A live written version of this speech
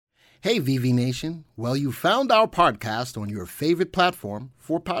Hey, VV Nation. Well, you found our podcast on your favorite platform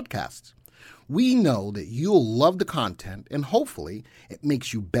for podcasts. We know that you'll love the content and hopefully it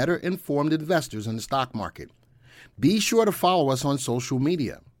makes you better informed investors in the stock market. Be sure to follow us on social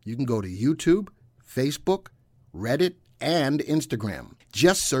media. You can go to YouTube, Facebook, Reddit, and Instagram.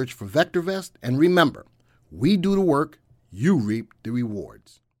 Just search for VectorVest and remember, we do the work, you reap the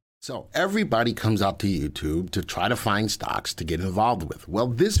rewards. So everybody comes out to YouTube to try to find stocks to get involved with. Well,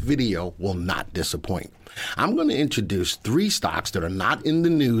 this video will not disappoint. I'm going to introduce 3 stocks that are not in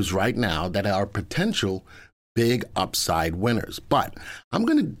the news right now that are potential big upside winners. But I'm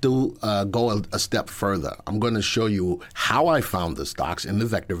going to go a step further. I'm going to show you how I found the stocks in the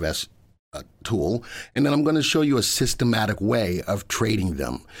VectorVest tool, and then I'm going to show you a systematic way of trading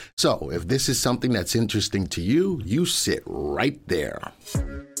them. So if this is something that's interesting to you, you sit right there.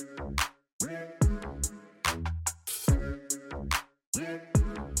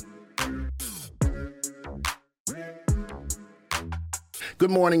 Good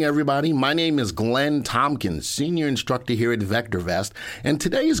morning, everybody. My name is Glenn Tompkins, Senior Instructor here at VectorVest, and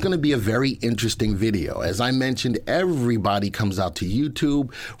today is going to be a very interesting video. As I mentioned, everybody comes out to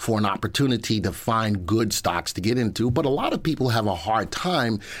YouTube for an opportunity to find good stocks to get into, but a lot of people have a hard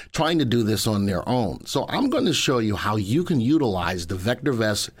time trying to do this on their own. So I'm going to show you how you can utilize the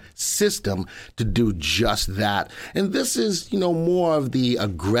VectorVest system to do just that. And this is, more of the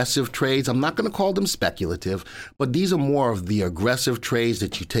aggressive trades. I'm not going to call them speculative, but these are more of the aggressive trades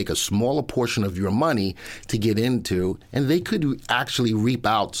that you take a smaller portion of your money to get into, and they could actually reap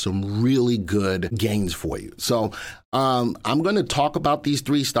out some really good gains for you. So I'm going to talk about these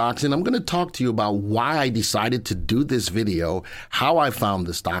 3 stocks, and I'm going to talk to you about why I decided to do this video, how I found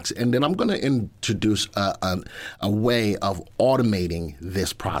the stocks, and then I'm going to introduce a way of automating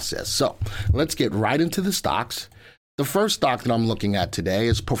this process. So let's get right into the stocks. The first stock that I'm looking at today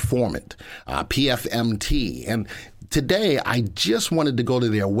is Performant, PFMT, and today, I just wanted to go to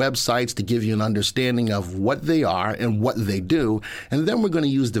their websites to give you an understanding of what they are and what they do, and then we're going to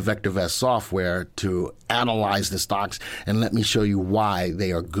use the VectorVest software to analyze the stocks and let me show you why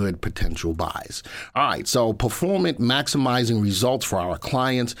they are good potential buys. All right, so Performant, maximizing results for our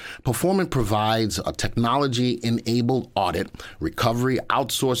clients. Performant provides a technology-enabled audit, recovery,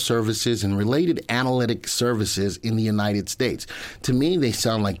 outsourced services, and related analytic services in the United States. To me, they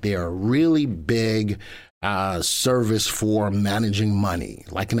sound like they are really big service for managing money,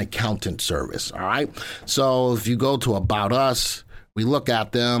 like an accountant service. All right. So if you go to About Us, we look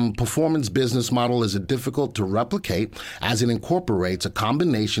at them. Performance business model is difficult to replicate as it incorporates a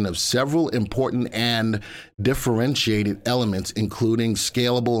combination of several important and differentiated elements, including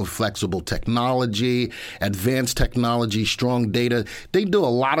scalable and flexible technology, advanced technology, strong data. They do a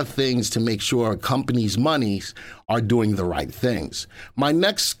lot of things to make sure a company's monies are doing the right things. My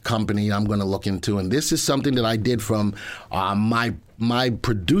next company I'm going to look into, and this is something that I did from my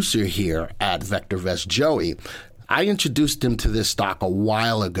producer here at VectorVest, Joey. I introduced him to this stock a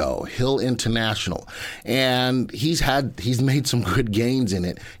while ago, Hill International, and he's made some good gains in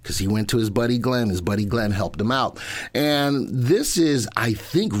it because he went to his buddy Glenn. His buddy Glenn helped him out. And this is, I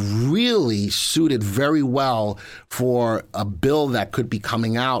think, really suited very well for a bill that could be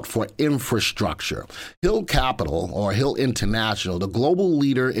coming out for infrastructure. Hill Capital, or Hill International, the global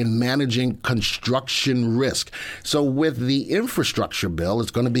leader in managing construction risk. So with the infrastructure bill,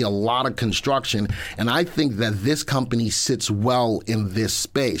 it's going to be a lot of construction, and I think that this company sits well in this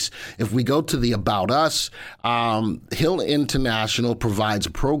space. If we go to the About Us, Hill International provides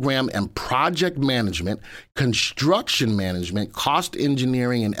program and project management, construction management, cost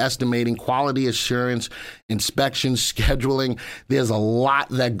engineering and estimating, quality assurance, inspection, scheduling. There's a lot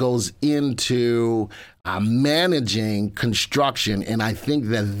that goes into managing construction, and I think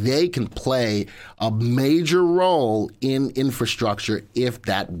that they can play a major role in infrastructure if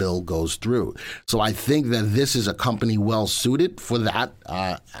that bill goes through. So I think that this is a company well suited for that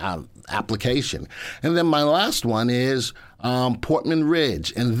application. And then my last one is Portman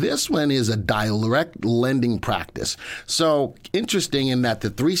Ridge, and this one is a direct lending practice. So interesting in that the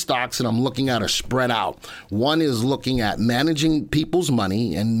 3 stocks that I'm looking at are spread out. One is looking at managing people's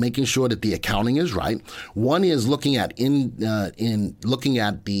money and making sure that the accounting is right. One is looking at looking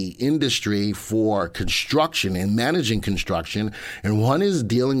at the industry for construction and managing construction, and one is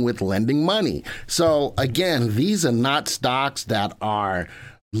dealing with lending money. So again, these are not stocks that are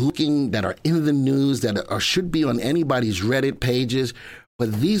in the news, that should be on anybody's Reddit pages,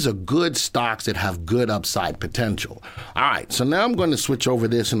 but these are good stocks that have good upside potential. All right, so now I'm going to switch over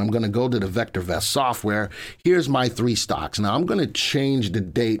this and I'm going to go to the VectorVest software. Here's my 3 stocks. Now I'm going to change the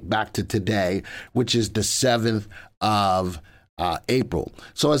date back to today, which is the 7th of April.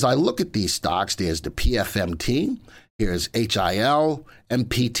 So as I look at these stocks, there's the PFMT, here's HIL, and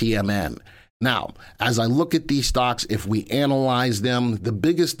PTMN. Now, as I look at these stocks, if we analyze them, the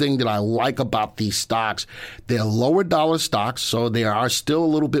biggest thing that I like about these stocks, they're lower dollar stocks, so they are still a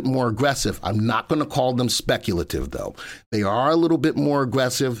little bit more aggressive. I'm not going to call them speculative, though. They are a little bit more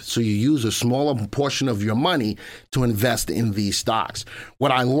aggressive, so you use a smaller portion of your money to invest in these stocks.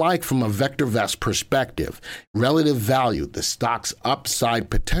 What I like from a VectorVest perspective, relative value, the stock's upside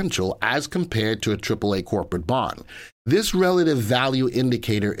potential as compared to a AAA corporate bond. This relative value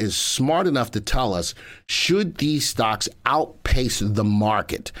indicator is smart enough to tell us, should these stocks outpace the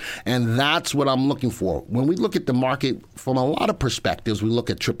market? And that's what I'm looking for. When we look at the market from a lot of perspectives, we look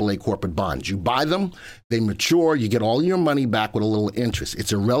at AAA corporate bonds. You buy them, they mature, you get all your money back with a little interest.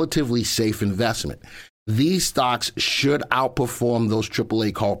 It's a relatively safe investment. These stocks should outperform those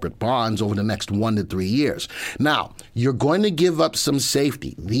AAA corporate bonds over the next 1 to 3 years. Now, you're going to give up some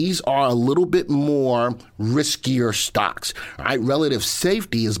safety. These are a little bit more riskier stocks. All right? Relative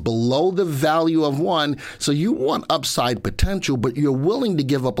safety is below the value of one, so you want upside potential, but you're willing to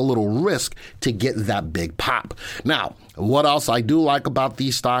give up a little risk to get that big pop. Now, what else I do like about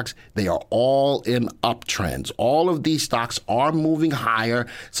these stocks? They are all in uptrends. All of these stocks are moving higher,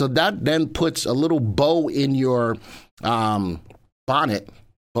 so that then puts a little bow in your bonnet.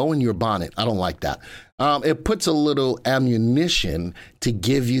 Bow in your bonnet. I don't like that. It puts a little ammunition to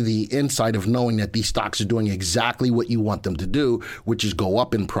give you the insight of knowing that these stocks are doing exactly what you want them to do, which is go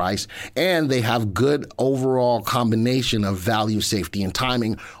up in price, and they have good overall combination of value, safety, and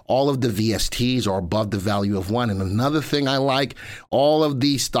timing. All of the VSTs are above the value of one. And another thing I like, all of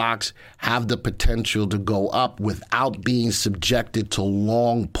these stocks have the potential to go up without being subjected to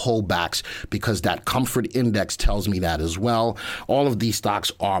long pullbacks, because that comfort index tells me that as well. All of these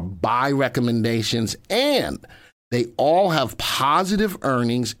stocks are buy recommendations, and they all have positive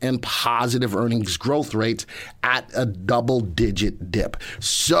earnings and positive earnings growth rates at a double-digit dip.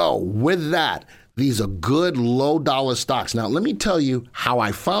 So with that, these are good low-dollar stocks. Now, let me tell you how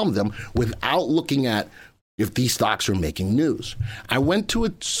I found them without looking at if these stocks are making news. I went to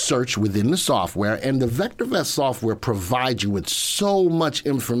a search within the software, and the VectorVest software provides you with so much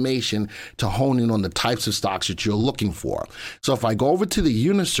information to hone in on the types of stocks that you're looking for. So if I go over to the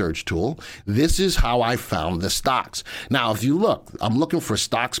Unisearch tool, this is how I found the stocks. Now, if you look, I'm looking for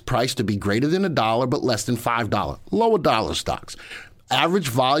stocks priced to be greater than $1 but less than $5, lower dollar stocks. Average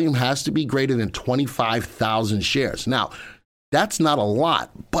volume has to be greater than 25,000 shares. Now, that's not a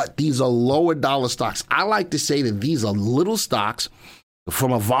lot, but these are lower dollar stocks. I like to say that these are little stocks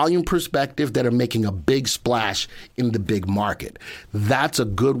from a volume perspective that are making a big splash in the big market. That's a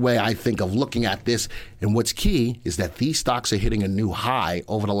good way, I think, of looking at this. And what's key is that these stocks are hitting a new high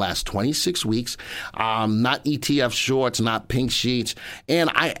over the last 26 weeks, not ETF shorts, not pink sheets. And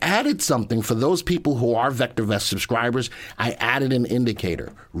I added something for those people who are VectorVest subscribers. I added an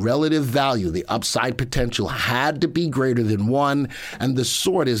indicator. Relative value, the upside potential had to be greater than one. And the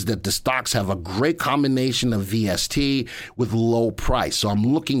sort is that the stocks have a great combination of VST with low price. So I'm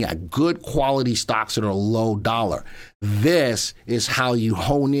looking at good quality stocks that are low dollar. This is how you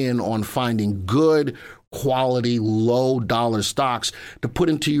hone in on finding good quality low dollar stocks to put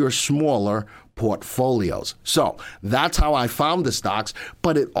into your smaller portfolios. So that's how I found the stocks,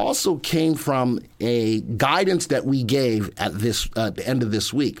 but it also came from a guidance that we gave at the end of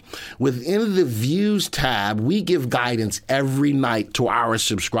this week. Within the Views tab, we give guidance every night to our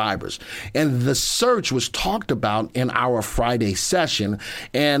subscribers. And the search was talked about in our Friday session,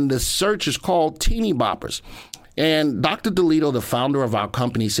 and the search is called Teeny Boppers. And Dr. DeLito, the founder of our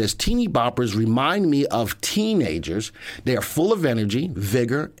company, says teeny boppers remind me of teenagers. They are full of energy,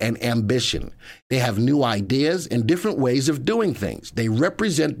 vigor, and ambition. They have new ideas and different ways of doing things. They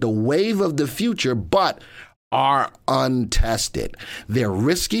represent the wave of the future, but are untested. They're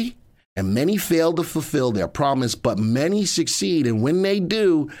risky, and many fail to fulfill their promise, but many succeed. And when they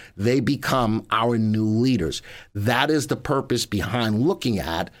do, they become our new leaders. That is the purpose behind looking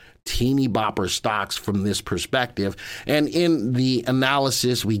at teeny bopper stocks from this perspective. And in the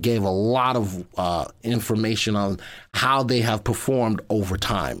analysis, we gave a lot of information on how they have performed over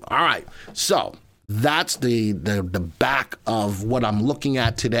time. All right. So that's the back of what I'm looking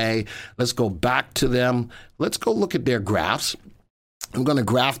at today. Let's go back to them. Let's go look at their graphs. I'm going to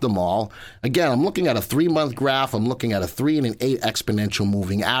graph them all. Again, I'm looking at a 3-month graph. I'm looking at a 3 and an 8 exponential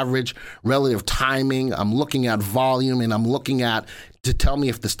moving average. Relative timing, I'm looking at volume, and I'm looking at to tell me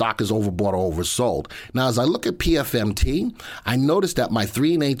if the stock is overbought or oversold. Now, as I look at PFMT, I notice that my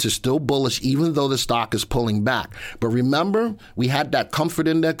 3 and 8s are still bullish, even though the stock is pulling back. But remember, we had that comfort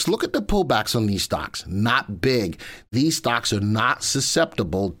index. Look at the pullbacks on these stocks. Not big. These stocks are not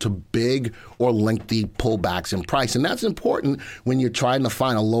susceptible to big or lengthy pullbacks in price. And that's important when you're trying to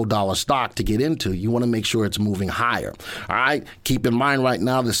find a low dollar stock to get into. You want to make sure it's moving higher. All right. Keep in mind right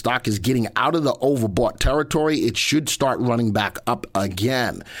now, the stock is getting out of the overbought territory. It should start running back up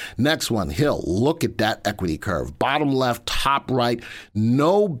again. Next one, Hill. Look at that equity curve. Bottom left, top right,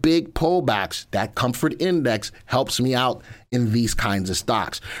 no big pullbacks. That comfort index helps me out in these kinds of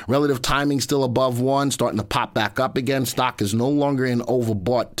stocks. Relative timing still above 1, starting to pop back up again. Stock is no longer in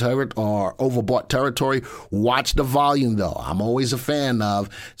overbought territory. Watch the volume though. I'm always a fan of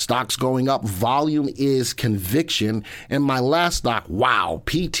stocks going up. Volume is conviction. And my last stock, wow,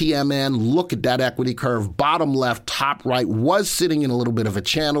 PTMN, look at that equity curve. Bottom left, top right, was sitting in a little bit of a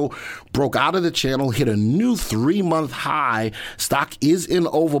channel, broke out of the channel, hit a new 3-month high. Stock is in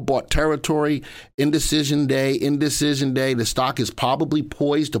overbought territory. Indecision day. The stock is probably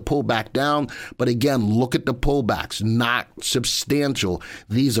poised to pull back down. But again, look at the pullbacks, not substantial.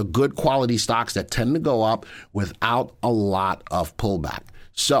 These are good quality stocks that tend to go up without a lot of pullback.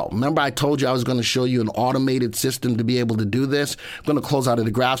 So remember I told you I was going to show you an automated system to be able to do this. I'm going to close out of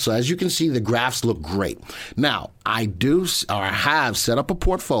the graph. So as you can see, the graphs look great. Now, I have set up a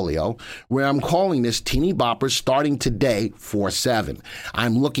portfolio where I'm calling this Teeny Boppers starting today 4/7.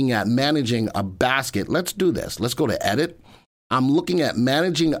 I'm looking at managing a basket. Let's do this. Let's go to edit. I'm looking at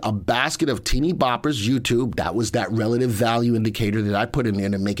managing a basket of Teeny Boppers, YouTube. That was that relative value indicator that I put in there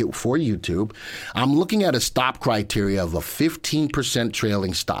to make it for YouTube. I'm looking at a stop criteria of a 15%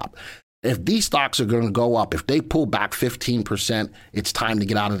 trailing stop. If these stocks are going to go up, if they pull back 15%, it's time to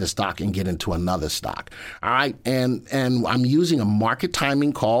get out of the stock and get into another stock. All right. And I'm using a market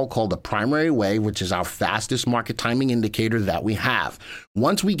timing call called the primary wave, which is our fastest market timing indicator that we have.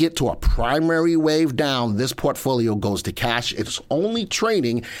 Once we get to a primary wave down, this portfolio goes to cash. It's only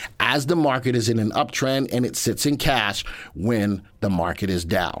trading as the market is in an uptrend, and it sits in cash when the market is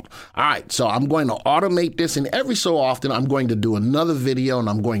down. All right, so I'm going to automate this, and every so often I'm going to do another video and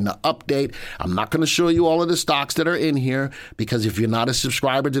I'm going to update. I'm not going to show you all of the stocks that are in here because if you're not a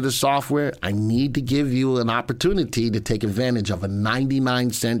subscriber to the software, I need to give you an opportunity to take advantage of a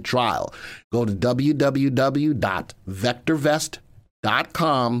 99-cent trial. Go to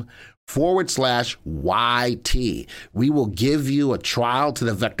www.vectorvest.com/YT. We will give you a trial to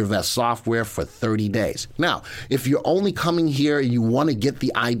the VectorVest software for 30 days. Now, if you're only coming here and you want to get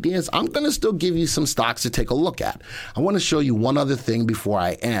the ideas, I'm going to still give you some stocks to take a look at. I want to show you one other thing before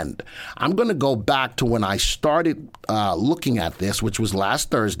I end. I'm going to go back to when I started looking at this, which was last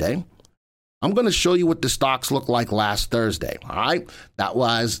Thursday. I'm going to show you what the stocks looked like last Thursday, all right? That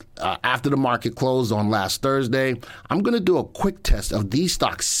was after the market closed on last Thursday. I'm going to do a quick test of these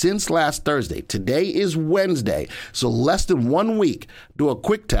stocks since last Thursday. Today is Wednesday, so less than 1 week. Do a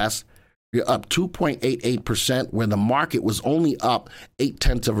quick test. You're up 2.88%, where the market was only up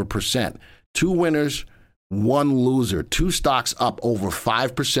 0.8%. 2 winners, 1 loser, 2 stocks up over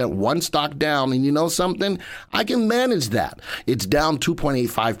 5%, 1 stock down. And you know something? I can manage that. It's down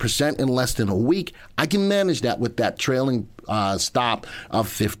 2.85% in less than a week. I can manage that with that trailing stop of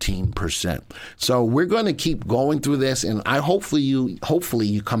 15%. So we're going to keep going through this, and hopefully you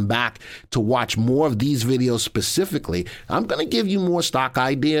come back to watch more of these videos specifically. I'm going to give you more stock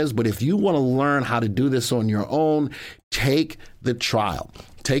ideas, but if you want to learn how to do this on your own, take the trial.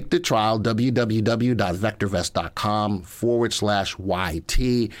 Take the trial,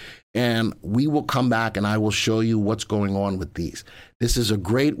 www.vectorvest.com/YT, and we will come back and I will show you what's going on with these. This is a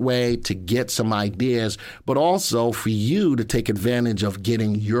great way to get some ideas, but also for you to take advantage of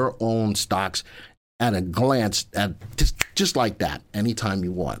getting your own stocks at a glance, at just like that, anytime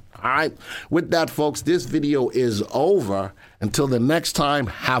you want. All right. With that, folks, this video is over. Until the next time,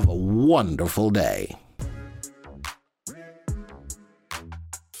 have a wonderful day.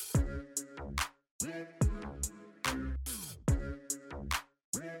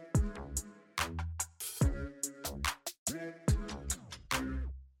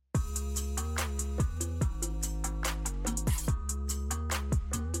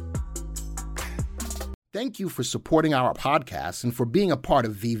 Thank you for supporting our podcast and for being a part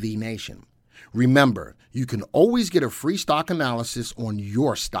of VV Nation. Remember, you can always get a free stock analysis on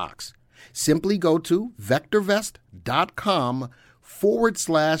your stocks. Simply go to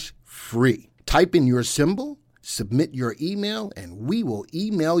vectorvest.com/free. Type in your symbol, submit your email, and we will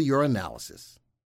email your analysis.